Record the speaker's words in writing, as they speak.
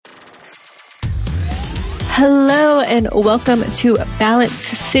Hello and welcome to Balance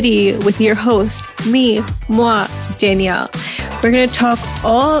City with your host, moi, Danielle. We're going to talk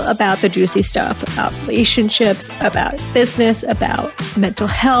all about the juicy stuff, about relationships, about business, about mental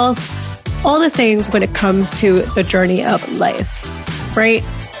health, all the things when it comes to the journey of life, right?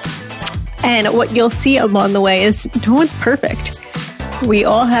 And what you'll see along the way is no one's perfect. We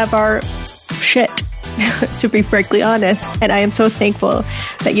all have our shit, to be frankly honest. And I am so thankful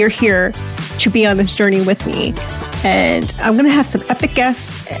that you're here to be on this journey with me. And I'm going to have some epic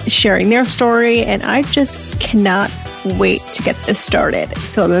guests sharing their story. And I just cannot wait to get this started.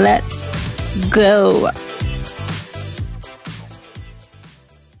 So let's go.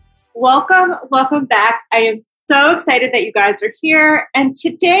 Welcome back. I am so excited that you guys are here. And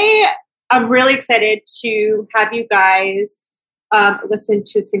today I'm really excited to have you guys listen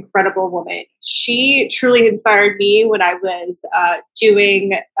to this incredible woman. She truly inspired me when I was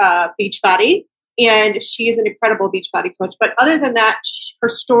doing Beachbody, and she is an incredible Beachbody coach. But other than that, her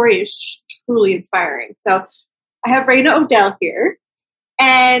story is truly inspiring. So I have Raina O'Dell here.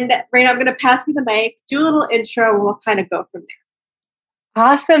 And Raina, I'm going to pass you the mic, do a little intro, and we'll kind of go from there.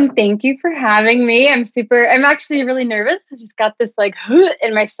 Awesome. Thank you for having me. I'm actually really nervous. I just got this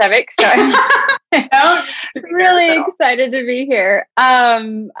in my stomach. So I'm really excited to be here. I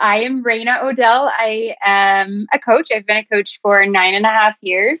am Raina O'Dell. I am a coach. I've been a coach for 9.5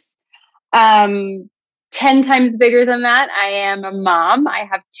 years. 10 times bigger than that. I am a mom. I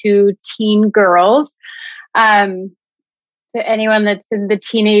have 2 teen girls. To anyone that's in the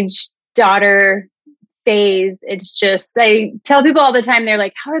teenage daughter phase, it's just, I tell people all the time, they're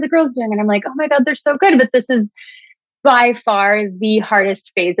like, how are the girls doing? And I'm like, oh my God, they're so good. But this is by far the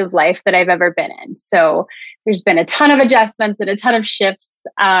hardest phase of life that I've ever been in. So there's been a ton of adjustments and a ton of shifts.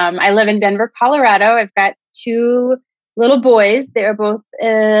 I live in Denver, Colorado. I've got 2 little boys. They are both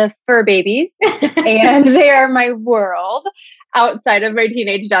fur babies and they are my world outside of my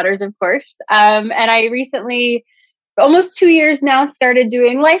teenage daughters, of course. And I recently, almost 2 years now, started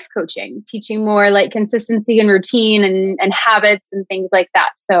doing life coaching, teaching more like consistency and routine and habits and things like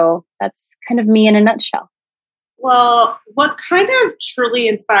that. So that's kind of me in a nutshell. Well, what kind of truly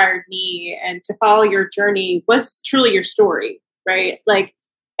inspired me and to follow your journey was truly your story, right? Like,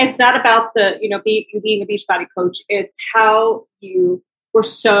 it's not about the, being a Beachbody coach. It's how you were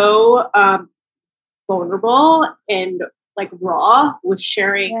so vulnerable and raw with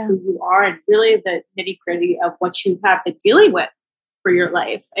sharing who you are and really the nitty gritty of what you have been dealing with for your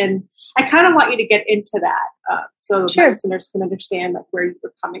life. And I kind of want you to get into that so my listeners can understand where you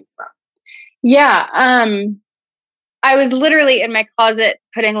were coming from. Yeah. I was literally in my closet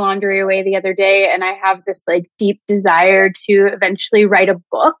putting laundry away the other day, and I have this deep desire to eventually write a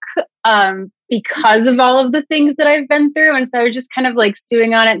book because of all of the things that I've been through. And so I was just kind of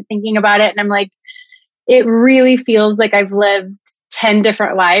stewing on it and thinking about it. And I'm like, it really feels like I've lived 10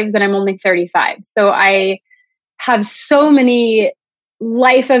 different lives and I'm only 35. So I have so many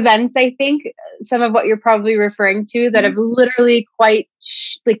life events, I think, some of what you're probably referring to, that have literally quite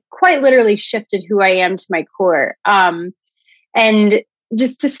literally shifted who I am to my core. And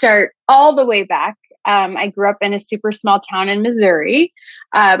just to start all the way back, I grew up in a super small town in Missouri.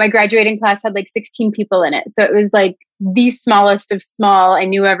 My graduating class had 16 people in it. So it was the smallest of small. I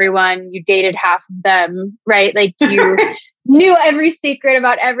knew everyone. You dated half of them, right? You knew every secret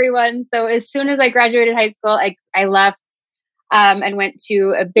about everyone. So as soon as I graduated high school, I left and went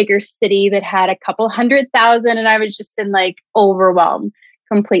to a bigger city that had a couple 100,000. And I was just in overwhelmed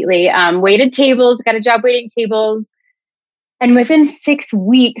completely. Waited tables, got a job waiting tables. And within 6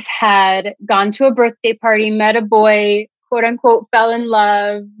 weeks had gone to a birthday party, met a boy, quote unquote, fell in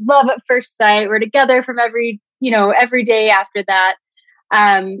love at first sight. We're together from every day after that.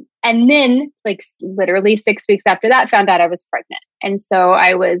 And then literally 6 weeks after that, found out I was pregnant. And so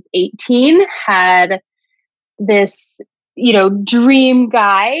I was 18, had this, dream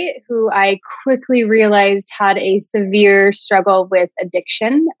guy who I quickly realized had a severe struggle with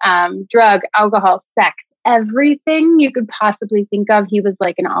addiction, drug, alcohol, sex, everything you could possibly think of. He was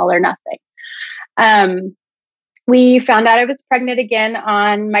an all or nothing. We found out I was pregnant again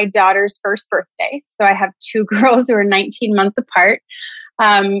on my daughter's first birthday. So I have 2 girls who are 19 months apart.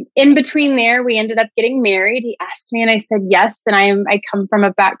 In between there, we ended up getting married. He asked me and I said yes. And I come from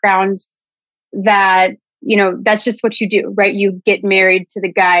a background that, that's just what you do, right? You get married to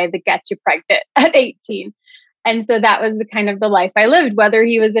the guy that got you pregnant at 18. And so that was the kind of the life I lived, whether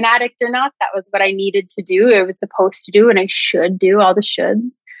he was an addict or not. That was what I needed to do. I was supposed to do, and I should do all the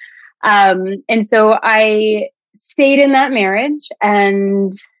shoulds. And so I stayed in that marriage,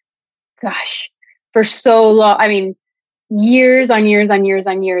 and gosh, for so long, years on years on years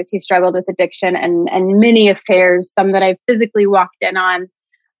on years, he struggled with addiction and many affairs, some that I physically walked in on.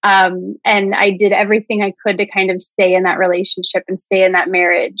 And I did everything I could to kind of stay in that relationship and stay in that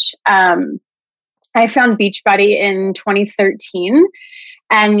marriage. I found Beachbody in 2013.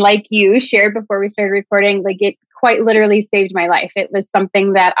 And like you shared before we started recording, like it quite literally saved my life. It was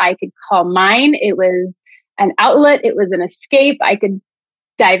something that I could call mine. It was an outlet. It was an escape. I could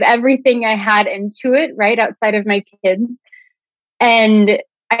dive everything I had into it, right outside of my kids. And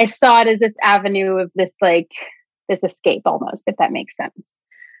I saw it as this avenue of this escape almost, if that makes sense.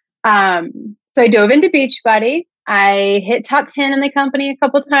 So I dove into Beachbody. I hit top 10 in the company a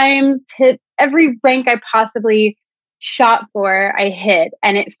couple times, hit every rank I possibly shot for, I hit,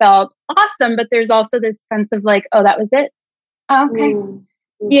 and it felt awesome. But there's also this sense of like, oh, that was it. Oh, okay.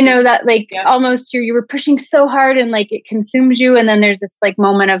 Mm-hmm. That almost you were pushing so hard and like it consumes you. And then there's this like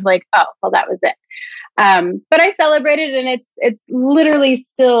moment of like, oh, well, that was it. But I celebrated, and it's literally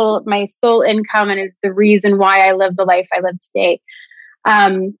still my sole income, and it's the reason why I live the life I live today.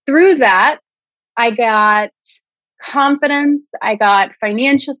 Through that, I got confidence, I got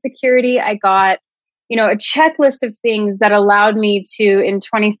financial security, I got, a checklist of things that allowed me to, in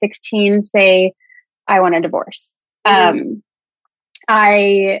 2016, say, I want a divorce. Mm-hmm.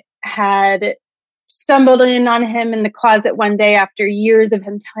 I had stumbled in on him in the closet one day after years of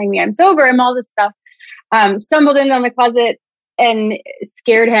him telling me I'm sober and all this stuff. Stumbled in on the closet and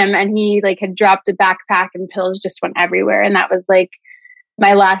scared him, and he like had dropped a backpack and pills just went everywhere. And that was like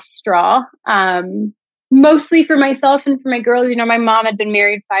my last straw. Mostly for myself and for my girls. My mom had been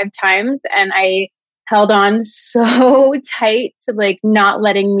married 5 times, and I held on so tight to like not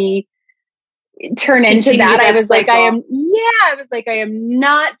letting me turn into that. I was like, I am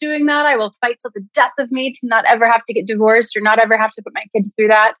not doing that. I will fight till the death of me to not ever have to get divorced or not ever have to put my kids through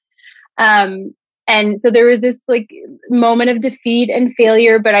that. And so there was this like moment of defeat and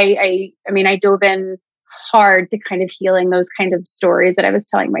failure, but I dove in hard to kind of healing those kind of stories that I was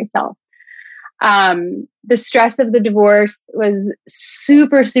telling myself. The stress of the divorce was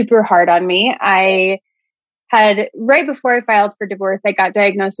super, super hard on me. I had, right before I filed for divorce, I got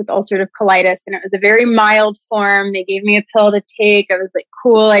diagnosed with ulcerative colitis, and it was a very mild form. They gave me a pill to take. I was like,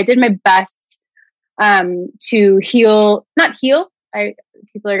 cool. I did my best, to not heal.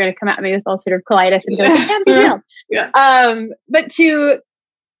 People are going to come at me with ulcerative colitis and go, it can't be healed. Yeah. But to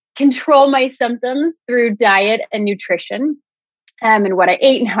control my symptoms through diet and nutrition. And what I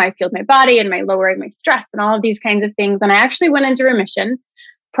ate and how I fueled my body and my lowering my stress and all of these kinds of things. And I actually went into remission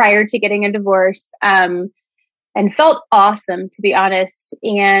prior to getting a divorce, and felt awesome, to be honest.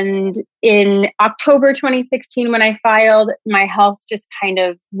 And in October 2016, when I filed, my health just kind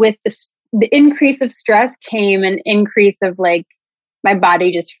of, with the increase of stress came an increase of like my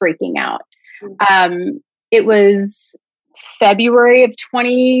body just freaking out. It was February of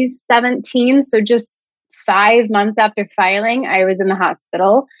 2017. So just 5 months after filing, I was in the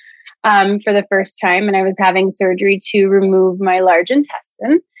hospital for the first time, and I was having surgery to remove my large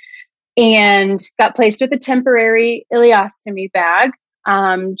intestine and got placed with a temporary ileostomy bag.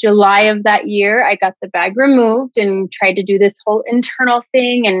 July of that year, I got the bag removed and tried to do this whole internal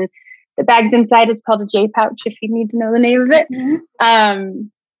thing. And the bag's inside. It's called a J pouch, if you need to know the name of it. Mm-hmm.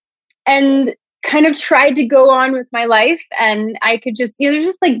 And kind of tried to go on with my life. And I could just, there's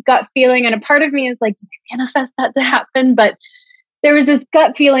just like gut feeling. And a part of me is like, did I manifest that to happen? But there was this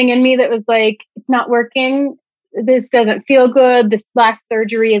gut feeling in me that was like, it's not working. This doesn't feel good. This last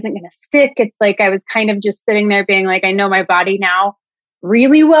surgery isn't going to stick. It's like, I was kind of just sitting there being like, I know my body now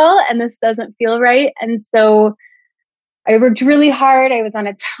really well, and this doesn't feel right. And so I worked really hard. I was on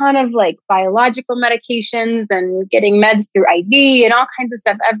a ton of like biological medications and getting meds through IV and all kinds of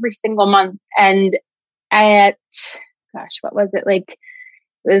stuff every single month. And what was it? It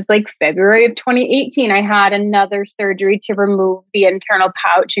was like February of 2018. I had another surgery to remove the internal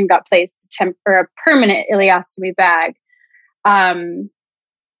pouch and got placed for a permanent ileostomy bag. Had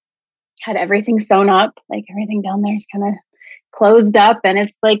everything sewn up, like everything down there is kind of closed up, and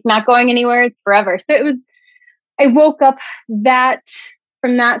it's like not going anywhere. It's forever. So I woke up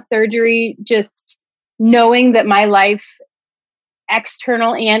from that surgery just knowing that my life,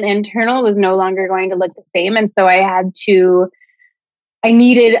 external and internal, was no longer going to look the same. And so I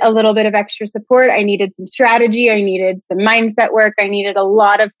needed a little bit of extra support. I needed some strategy. I needed some mindset work. I needed a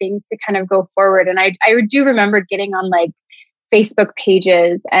lot of things to kind of go forward. And I do remember getting on like Facebook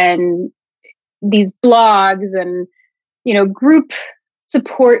pages and these blogs and, group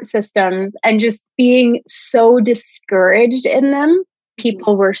support systems, and just being so discouraged in them.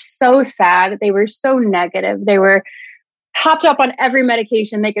 People were so sad. They were so negative. They were hopped up on every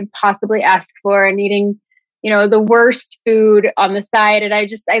medication they could possibly ask for and needing the worst food on the side. And I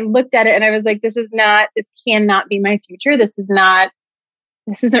looked at it and I was like, this cannot be my future. This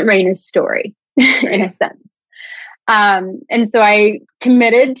isn't Raina's story in a sense. And so I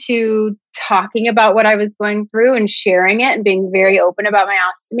committed to talking about what I was going through and sharing it and being very open about my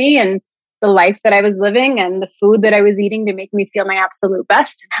ostomy and the life that I was living and the food that I was eating to make me feel my absolute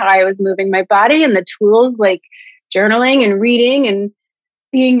best and how I was moving my body and the tools like journaling and reading and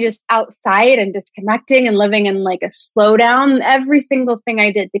being just outside and disconnecting and living in like a slowdown. Every single thing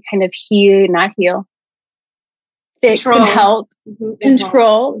I did to kind of fix and help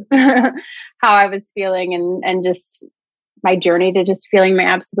control how I was feeling and just my journey to just feeling my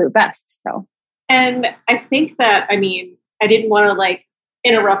absolute best. So, and I think that, I didn't want to like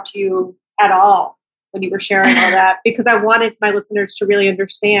interrupt you at all when you were sharing all that, because I wanted my listeners to really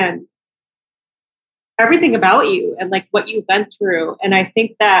understand everything about you and like what you went through. And I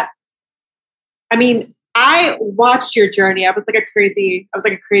think that, I watched your journey. I was like a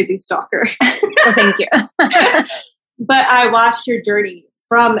crazy stalker. Well, thank you. But I watched your journey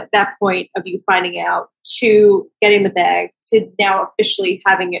from that point of you finding out to getting the bag to now officially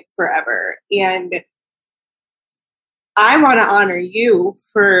having it forever. And I want to honor you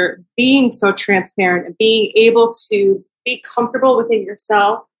for being so transparent and being able to be comfortable within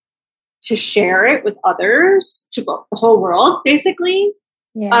yourself, to share it with others, to the whole world, basically.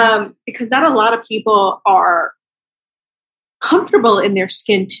 Yeah. Because not a lot of people are comfortable in their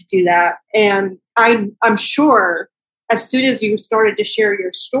skin to do that. And I'm sure as soon as you started to share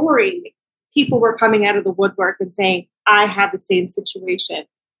your story, people were coming out of the woodwork and saying, I had the same situation.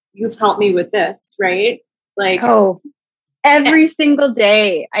 You've helped me with this, right? Like, every single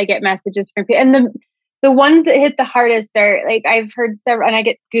day I get messages from people. And the ones that hit the hardest are like, I've heard several, and I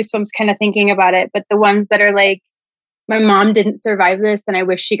get goosebumps kind of thinking about it, but the ones that are like, my mom didn't survive this and I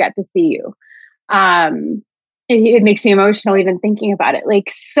wish she got to see you. It makes me emotional even thinking about it. Like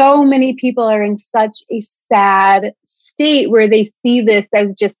so many people are in such a sad state where they see this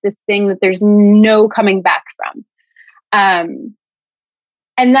as just this thing that there's no coming back from.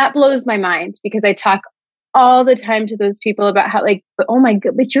 And that blows my mind because I talk all the time to those people about how like, oh my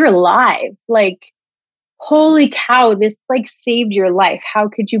God, but you're alive. Like, holy cow, this like saved your life. How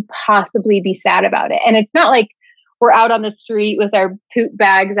could you possibly be sad about it? And it's not like we're out on the street with our poop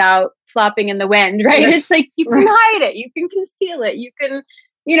bags out flopping in the wind, right? It's like, you can hide it. You can conceal it. You can,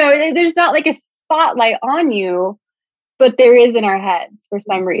 there's not like a spotlight on you, but there is in our heads for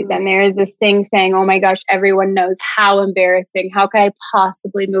some reason. There is this thing saying, oh my gosh, everyone knows. How embarrassing. How could I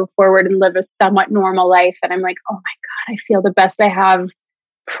possibly move forward and live a somewhat normal life? And I'm like, oh my God, I feel the best I have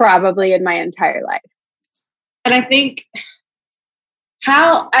probably in my entire life. And I think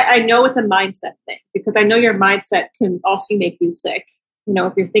I know it's a mindset thing because I know your mindset can also make you sick.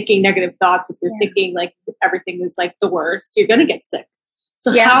 If you're thinking negative thoughts, if you're thinking like everything is like the worst, you're going to get sick.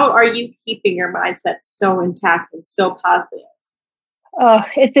 So how are you keeping your mindset so intact and so positive? Oh,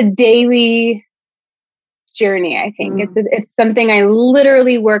 it's a daily journey. I think it's something I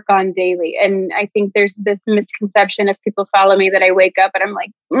literally work on daily. And I think there's this misconception if people follow me that I wake up and I'm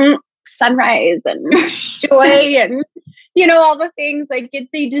like, sunrise and joy and, all the things. Like it's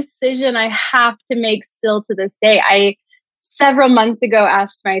a decision I have to make still to this day. I several months ago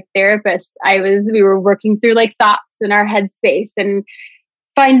asked my therapist, we were working through like thoughts in our headspace and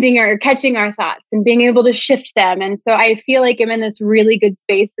finding or catching our thoughts and being able to shift them. And so I feel like I'm in this really good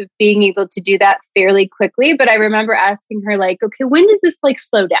space of being able to do that fairly quickly. But I remember asking her like, okay, when does this like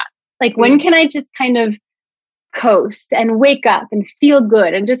slow down? Like when can I just kind of coast and wake up and feel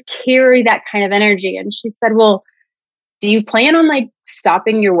good and just carry that kind of energy? And she said, well, do you plan on like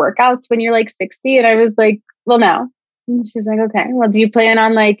stopping your workouts when you're like 60? And I was like, well, no. And she's like, okay, well, do you plan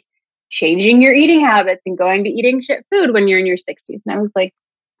on like changing your eating habits and going to eating shit food when you're in your 60s? And I was like,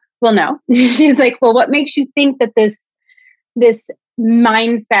 well, no. She's like, well, what makes you think that this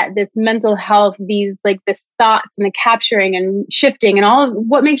mindset, this mental health, these like this thoughts and the capturing and shifting and all of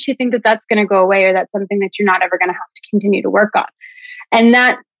what makes you think that that's going to go away or that's something that you're not ever going to have to continue to work on? And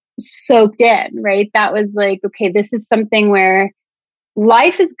that soaked in, right? That was like, okay, this is something where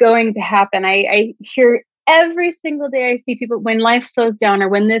life is going to happen. I hear every single day I see people when life slows down or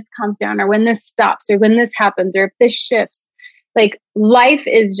when this comes down or when this stops or when this happens or if this shifts, like life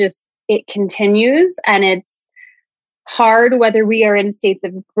is just, it continues and it's hard whether we are in states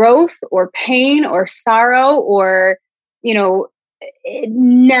of growth or pain or sorrow or, it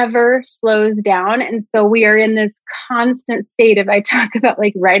never slows down. And so we are in this constant state of, I talk about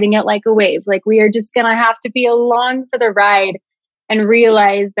like riding it like a wave, like we are just going to have to be along for the ride and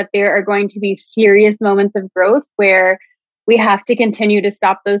realize that there are going to be serious moments of growth where we have to continue to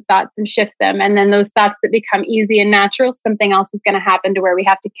stop those thoughts and shift them. And then those thoughts that become easy and natural, something else is going to happen to where we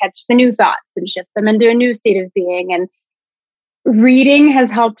have to catch the new thoughts and shift them into a new state of being. And reading has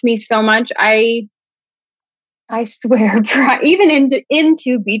helped me so much. I swear, even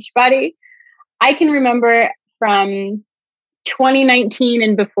into Beachbody, I can remember from 2019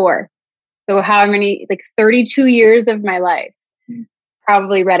 and before. So how many, like 32 years of my life,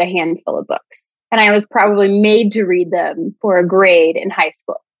 probably read a handful of books. And I was probably made to read them for a grade in high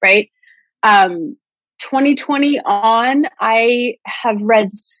school, right? 2020 on, I have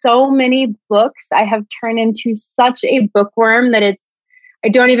read so many books. I have turned into such a bookworm that I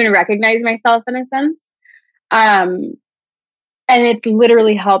don't even recognize myself in a sense. And it's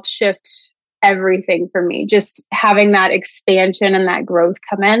literally helped shift everything for me, just having that expansion and that growth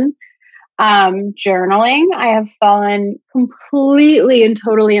come in. Journaling, I have fallen completely and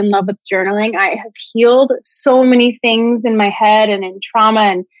totally in love with journaling. I have healed so many things in my head and in trauma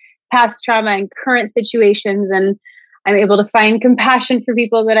and past trauma and current situations. And I'm able to find compassion for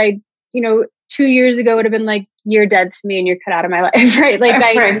people that 2 years ago would have been like, you're dead to me and you're cut out of my life, right? Like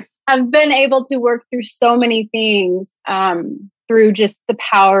I have been able to work through so many things, through just the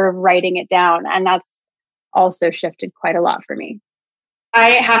power of writing it down. And that's also shifted quite a lot for me.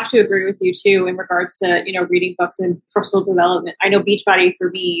 I have to agree with you too in regards to, reading books and personal development. I know Beachbody for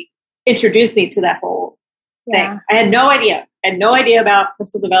me introduced me to that whole thing. I had no idea about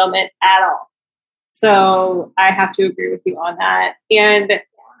personal development at all. So I have to agree with you on that. And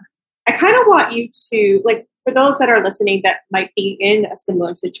I kind of want you to, like, for those that are listening that might be in a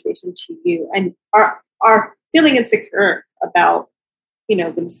similar situation to you and are feeling insecure about,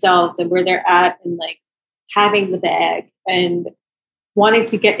 themselves and where they're at and like having the bag and wanting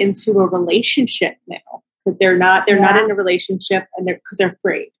to get into a relationship now, because they're not in a relationship and because they're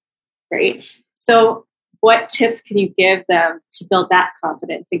afraid, right? So what tips can you give them to build that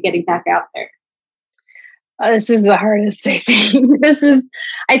confidence and getting back out there? This is the hardest, I think.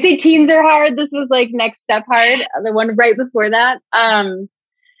 I say teens are hard. This was like next step hard. The one right before that.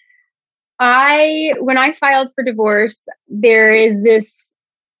 When I filed for divorce, there is this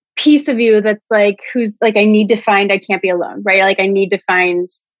piece of you that's like, I can't be alone, right? Like I need to find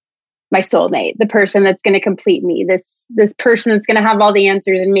my soulmate, the person that's going to complete me, this person that's going to have all the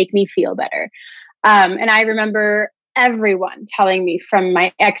answers and make me feel better. And I remember everyone telling me, from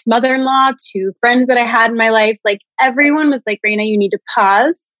my ex-mother-in-law to friends that I had in my life, like everyone was like, Raina, you need to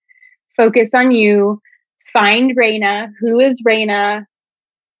pause, focus on you, find Raina. Who is Raina?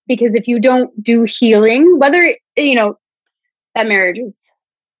 Because if you don't do healing, whether, that marriage is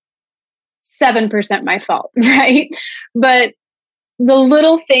 7% my fault, right? But the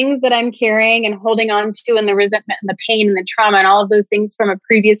little things that I'm carrying and holding on to, and the resentment and the pain and the trauma and all of those things from a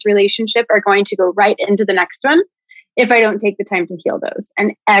previous relationship are going to go right into the next one if I don't take the time to heal those.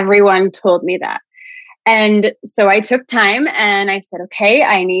 And everyone told me that. And so I took time and I said, okay,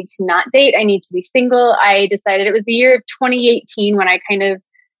 I need to not date. I need to be single. I decided it was the year of 2018 when I kind of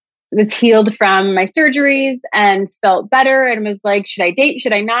was healed from my surgeries and felt better and was like, should I date?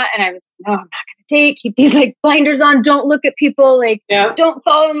 Should I not? And I was, no, I'm not going to date. Keep these like blinders on. Don't look at people. Don't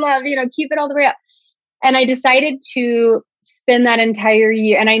fall in love, keep it all the way up. And I decided to spend that entire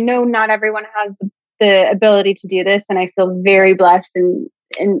year. And I know not everyone has the ability to do this. And I feel very blessed and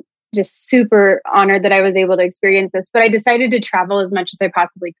just super honored that I was able to experience this. But I decided to travel as much as I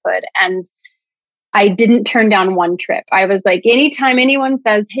possibly could. And I didn't turn down one trip. I was like, anytime anyone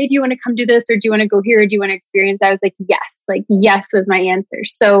says, hey, do you want to come do this? Or do you want to go here? Or do you want to experience? I was like, yes. Like, yes was my answer.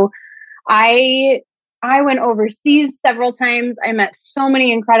 So I went overseas several times. I met so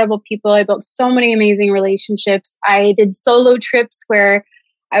many incredible people. I built so many amazing relationships. I did solo trips where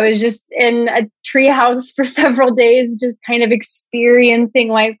I was just in a tree house for several days, just kind of experiencing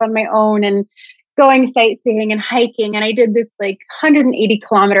life on my own and going sightseeing and hiking. And I did this like 180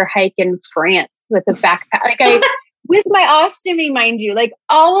 kilometer hike in France with a backpack, with my ostomy, mind you, like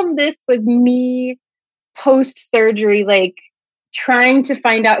all of this was me post surgery, like trying to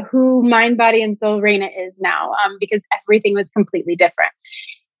find out who mind, body, and soul Raina is now, because everything was completely different.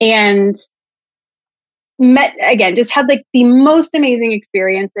 And just had like the most amazing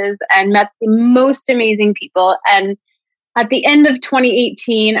experiences and met the most amazing people. And at the end of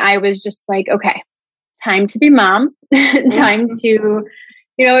 2018, I was just like, okay, time to be mom, time to,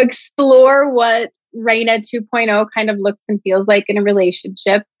 explore what Raina 2.0 kind of looks and feels like in a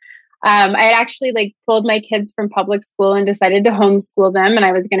relationship. I had actually pulled my kids from public school and decided to homeschool them. And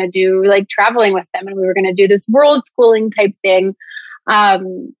I was going to do traveling with them, and we were going to do this world schooling type thing,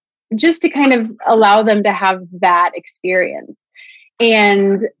 just to kind of allow them to have that experience.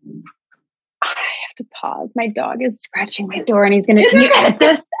 And I have to pause. My dog is scratching my door and he's going to, can you edit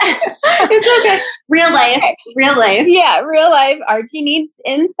this? It's okay. Real life. Okay. Real life. Yeah, real life. Archie needs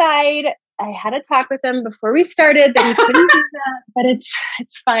inside. I had a talk with him before we started that he couldn't do that, but it's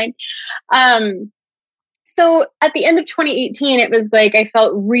fine. So at the end of 2018, it was like I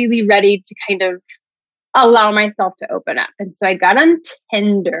felt really ready to kind of allow myself to open up. And so I got on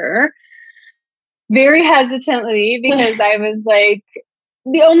Tinder very hesitantly because I was like,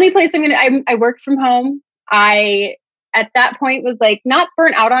 the only place I work from home. I, at that point, was like not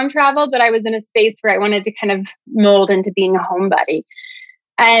burnt out on travel, but I was in a space where I wanted to kind of mold into being a homebody.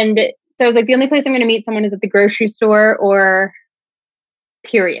 And so I was like, the only place I'm going to meet someone is at the grocery store or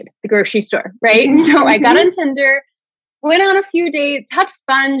period, the grocery store, right? Mm-hmm. So I got on Tinder, went on a few dates, had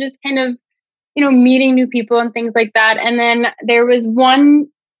fun, just kind of, meeting new people and things like that. And then there was one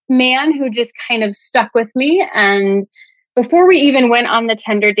man who just kind of stuck with me. And before we even went on the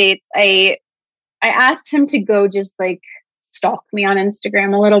Tinder dates, I asked him to go just like stalk me on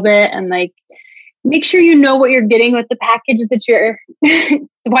Instagram a little bit and like make sure you know what you're getting with the packages that you're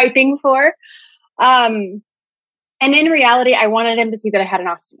swiping for. And in reality, I wanted him to see that I had an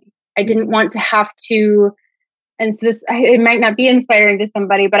ostomy. I didn't want to have to, and so it might not be inspiring to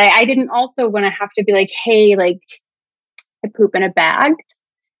somebody, but I didn't also want to have to be like, hey, like I poop in a bag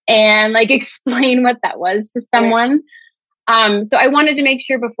and like explain what that was to someone. Right. So I wanted to make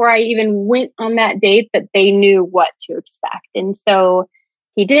sure before I even went on that date that they knew what to expect. And so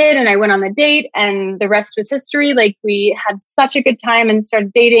he did, and I went on the date and the rest was history. Like we had such a good time and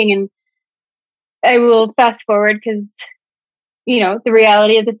started dating, and I will fast forward because, the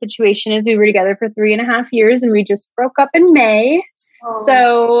reality of the situation is we were together for 3.5 years and we just broke up in May. Oh.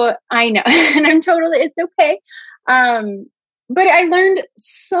 So I know, and it's okay. But I learned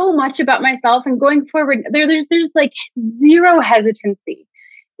so much about myself, and going forward, there's like zero hesitancy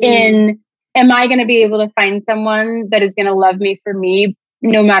in, am I going to be able to find someone that is going to love me for me,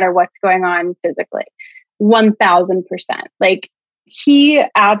 no matter what's going on physically? 1000%. Like he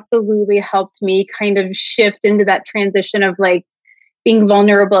absolutely helped me kind of shift into that transition of like being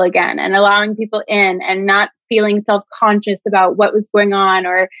vulnerable again and allowing people in and not feeling self-conscious about what was going on.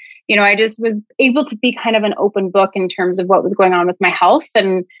 Or, I just was able to be kind of an open book in terms of what was going on with my health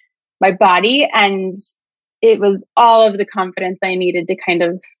and my body. And it was all of the confidence I needed to kind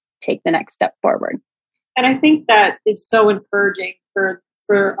of take the next step forward. And I think that is so encouraging for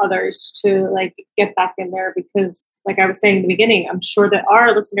others to like get back in there, because like I was saying in the beginning, I'm sure that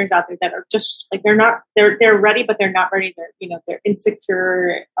our listeners out there that are just like, they're ready, but they're not ready. They're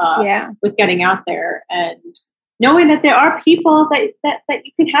insecure with getting out there and knowing that there are people that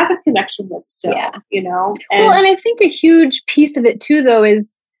you can have a connection with still, And I think a huge piece of it too, though,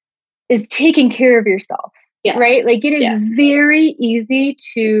 is taking care of yourself, right? Like it is very easy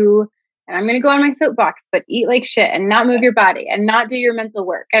to, and I'm going to go on my soapbox, but eat like shit and not move your body and not do your mental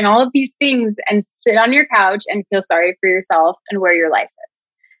work and all of these things and sit on your couch and feel sorry for yourself and where your life is.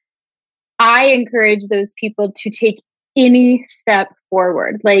 I encourage those people to take any step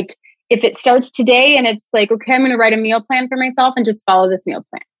forward. Like if it starts today and it's like, okay, I'm going to write a meal plan for myself and just follow this meal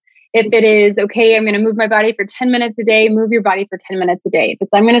plan. If it is, okay, I'm going to move my body for 10 minutes a day, move your body for 10 minutes a day. If it's,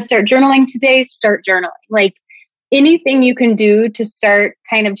 I'm going to start journaling today, start journaling. Like, anything you can do to start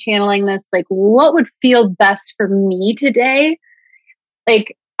kind of channeling this, like what would feel best for me today?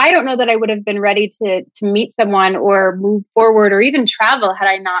 Like, I don't know that I would have been ready to meet someone or move forward or even travel had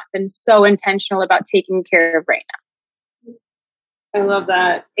I not been so intentional about taking care of right now. I love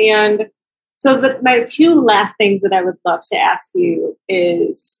that. And so my two last things that I would love to ask you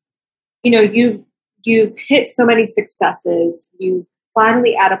is, you've hit so many successes. You've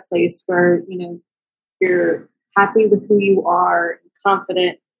finally at a place where, you're happy with who you are, and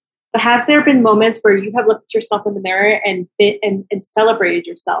confident. But has there been moments where you have looked at yourself in the mirror and celebrated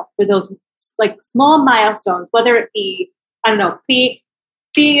yourself for those like small milestones, whether it be, I don't know, being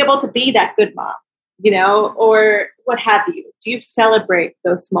able to be that good mom, or what have you? Do you celebrate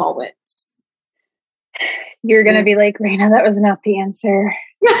those small wins? You're going to be like, Raina, that was not the answer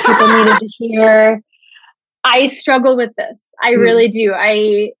people needed to hear. I struggle with this. I really do.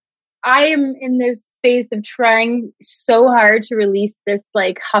 I am in this space of trying so hard to release this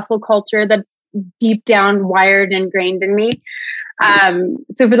like hustle culture that's deep down wired and ingrained in me.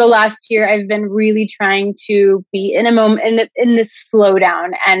 So for the last year, I've been really trying to be in a moment in this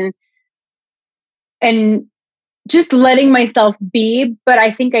slowdown and just letting myself be. But I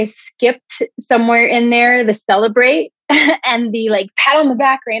think I skipped somewhere in there the celebrate and the like pat on the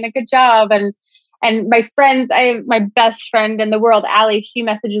back, Raina, good job. And And my friends, I have my best friend in the world, Allie, she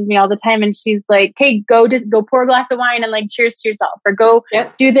messages me all the time and she's like, hey, go pour a glass of wine and like cheers to yourself, or go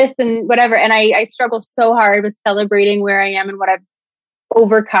do this and whatever. And I struggle so hard with celebrating where I am and what I've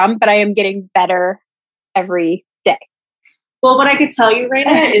overcome, but I am getting better every day. Well, what I could tell you,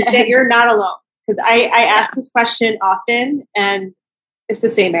 Raina, is that you're not alone. Because I ask this question often and it's the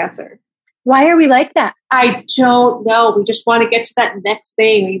same answer. Why are we like that? I don't know. We just want to get to that next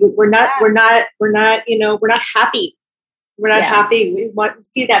thing. We're not happy. We're not happy. We want to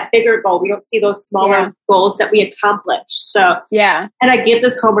see that bigger goal. We don't see those smaller goals that we accomplish. So, and I give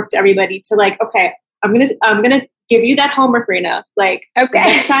this homework to everybody to like, okay, I'm going to give you that homework, Raina. Like,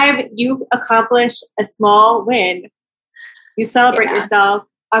 next time you accomplish a small win, you celebrate yourself.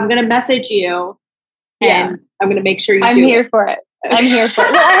 I'm going to message you and I'm going to make sure you do it. I'm here for it. Well, I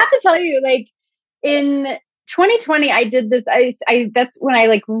have to tell you, like in 2020, I did this. That's when I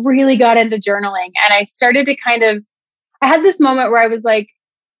like really got into journaling, and I started to I had this moment where I was like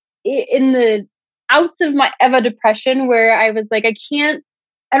in the outs of a depression where I was like,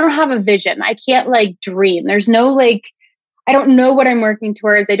 I don't have a vision. I can't like dream. There's no like, I don't know what I'm working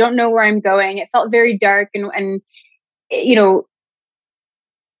towards. I don't know where I'm going. It felt very dark and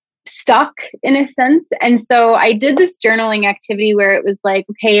stuck in a sense. And so I did this journaling activity where it was like,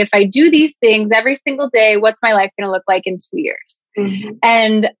 okay, if I do these things every single day, what's my life going to look like in 2 years? Mm-hmm.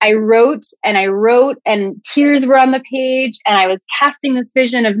 And I wrote and tears were on the page. And I was casting this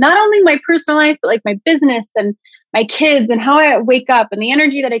vision of not only my personal life, but like my business and my kids and how I wake up and the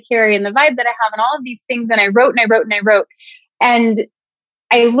energy that I carry and the vibe that I have and all of these things. And I wrote. And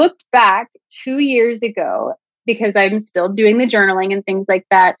I looked back 2 years ago because I'm still doing the journaling and things like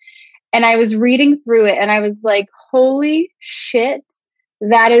that. And I was reading through it and I was like, holy shit,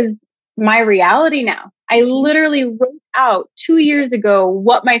 that is my reality now. I literally wrote out 2 years ago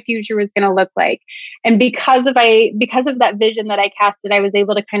what my future was going to look like. And because of that vision that I casted, I was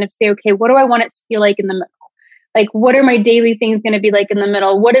able to kind of say, okay, what do I want it to feel like in the middle? Like, what are my daily things going to be like in the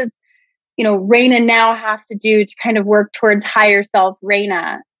middle? What does, Raina now have to do to kind of work towards higher self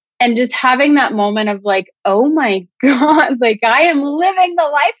Raina? And just having that moment of like, oh my God, like I am living the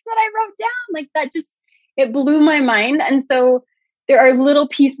life that I wrote down. Like that it blew my mind. And so there are little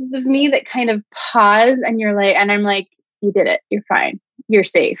pieces of me that kind of pause and I'm like, you did it. You're fine. You're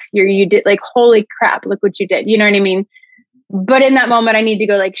safe. You did, like, holy crap, look what you did. You know what I mean? But in that moment, I need to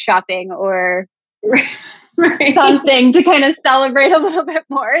go like shopping or something to kind of celebrate a little bit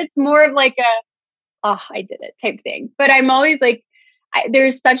more. It's more of like I did it type thing. But I'm always like,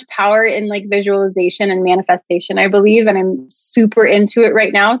 there's such power in like visualization and manifestation, I believe. And I'm super into it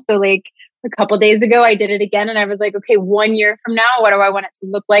right now. So like a couple days ago, I did it again. And I was like, okay, 1 year from now, what do I want it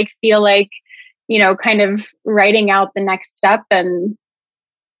to look like, feel like, kind of writing out the next step. And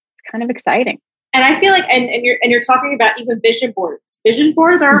it's kind of exciting. And I feel like, and you're talking about even vision boards. Vision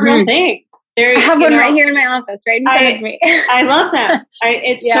boards are a real thing. I have one right here in my office, right in front of me. I love them.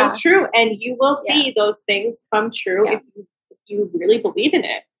 It's so true. And you will see those things come true if you really believe in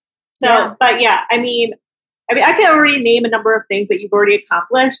it. So, but I mean, I can already name a number of things that you've already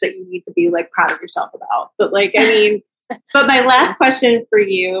accomplished that you need to be like proud of yourself about. But like, I mean, but my last question for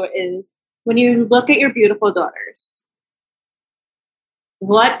you is, when you look at your beautiful daughters,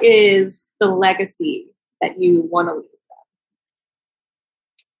 what is the legacy that you want to leave them?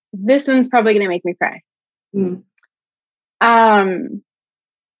 This one's probably going to make me cry.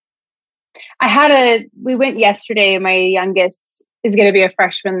 We went yesterday. My youngest is going to be a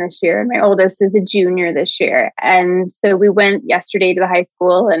freshman this year, and my oldest is a junior this year. And so we went yesterday to the high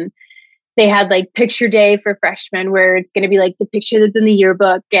school, and they had like picture day for freshmen, where it's going to be like the picture that's in the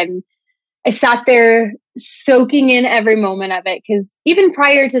yearbook. And I sat there soaking in every moment of it, because even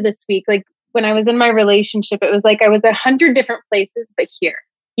prior to this week, like when I was in my relationship, it was like I was 100 different places, but here,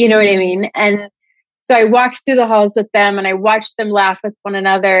 you know what I mean? And so I walked through the halls with them and I watched them laugh with one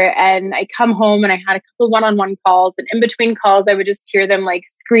another. And I come home and I had a couple one-on-one calls, and in between calls, I would just hear them like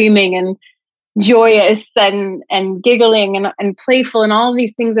screaming and joyous and giggling and playful and all of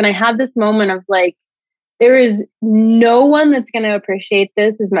these things. And I had this moment of like, there is no one that's going to appreciate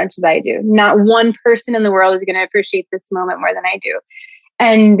this as much as I do. Not one person in the world is going to appreciate this moment more than I do.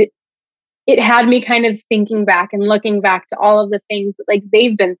 And it had me kind of thinking back and looking back to all of the things that like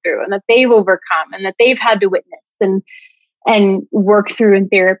they've been through and that they've overcome and that they've had to witness and work through in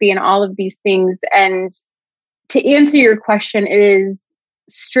therapy and all of these things. And to answer your question, it is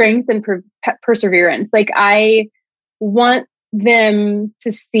strength and perseverance. Like I want them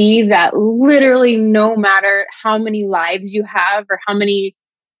to see that literally no matter how many lives you have or how many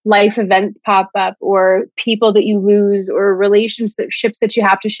life events pop up, or people that you lose, or relationships that you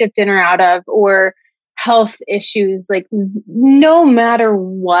have to shift in or out of, or health issues. Like, no matter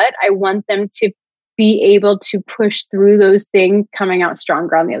what, I want them to be able to push through those things, coming out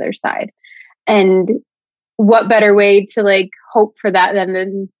stronger on the other side. And what better way to like hope for that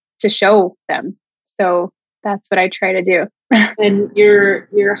than to show them? So that's what I try to do. And you're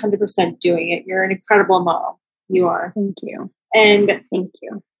 100% doing it. You're an incredible mom. You are. Thank you. And thank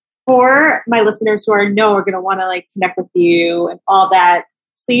you. For my listeners who are going to want to like connect with you and all that,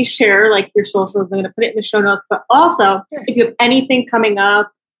 please share like your socials. I'm going to put it in the show notes, but also if you have anything coming up,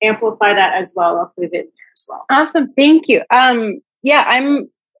 amplify that as well. I'll put it in there as well. Awesome. Thank you. Yeah,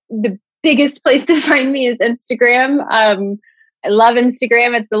 I'm the biggest place to find me is Instagram. I love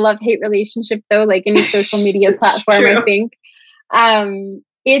Instagram. It's a love-hate relationship though, like any social media platform, true. I think.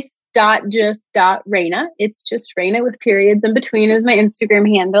 It's .just.Reina. It's just Reina with periods in between is my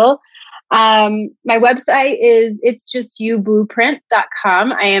Instagram handle. My website is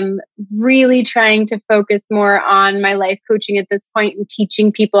itsjustyoublueprint.com. I am really trying to focus more on my life coaching at this point and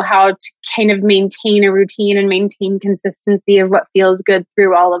teaching people how to kind of maintain a routine and maintain consistency of what feels good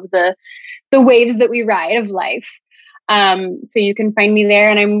through all of the waves that we ride of life. So you can find me there,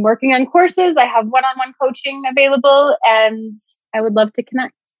 and I'm working on courses. I have one-on-one coaching available, and I would love to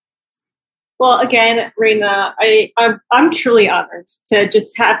connect. Well, again, Reina, I'm truly honored to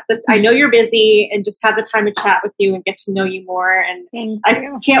just have this. I know you're busy, and just have the time to chat with you and get to know you more. And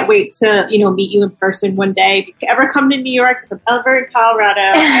I can't wait to, meet you in person one day. If you ever come to New York, if I'm ever in Colorado,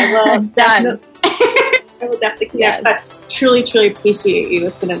 I will definitely connect. Yes. But truly, truly appreciate you.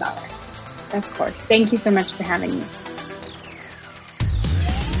 It's been an honor. Of course. Thank you so much for having me.